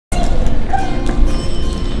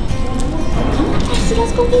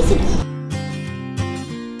let's go visit.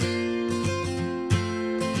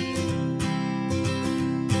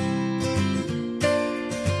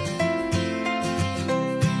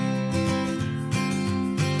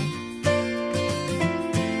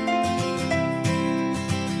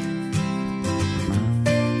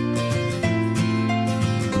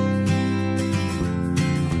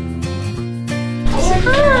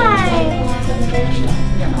 Hi!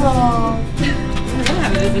 Oh.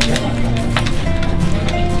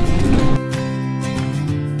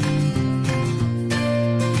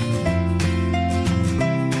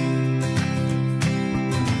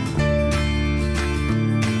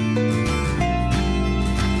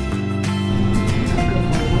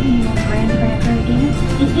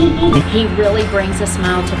 He really brings a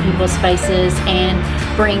smile to people's faces and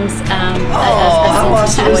brings a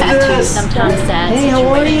sense of joy to sometimes sad situations. Hey, how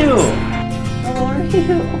are you? How are you?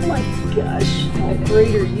 Oh my gosh, how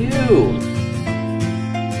great are you?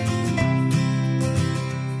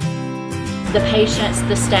 The patients,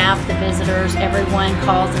 the staff, the visitors, everyone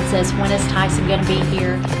calls and says, when is Tyson going to be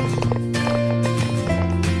here?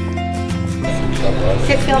 Does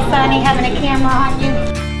it feel funny having a camera on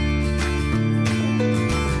you?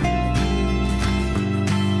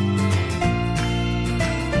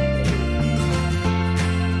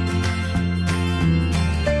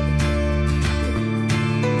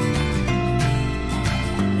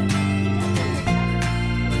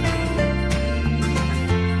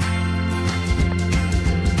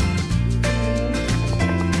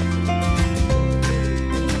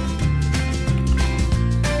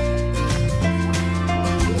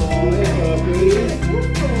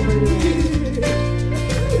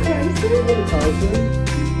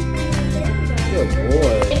 Good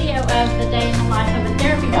boy. Video of the day in the life of a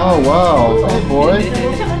therapy dog. Oh wow, hey boy.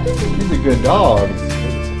 He's a good dog.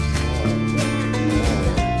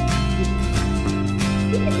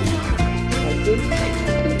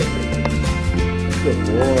 Good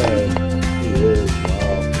boy. He is.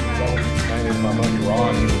 Wow. Don't my buddy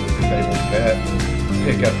Ron, he was a disabled vet.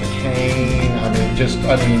 Pick up the cane. I mean, just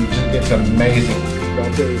it's amazing.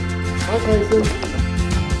 Hi, Tyson.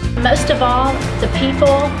 Most of all, the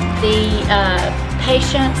people, the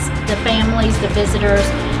patients, the families, the visitors,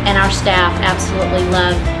 and our staff absolutely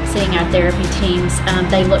love seeing our therapy teams.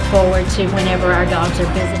 They look forward to whenever our dogs are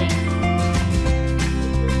visiting.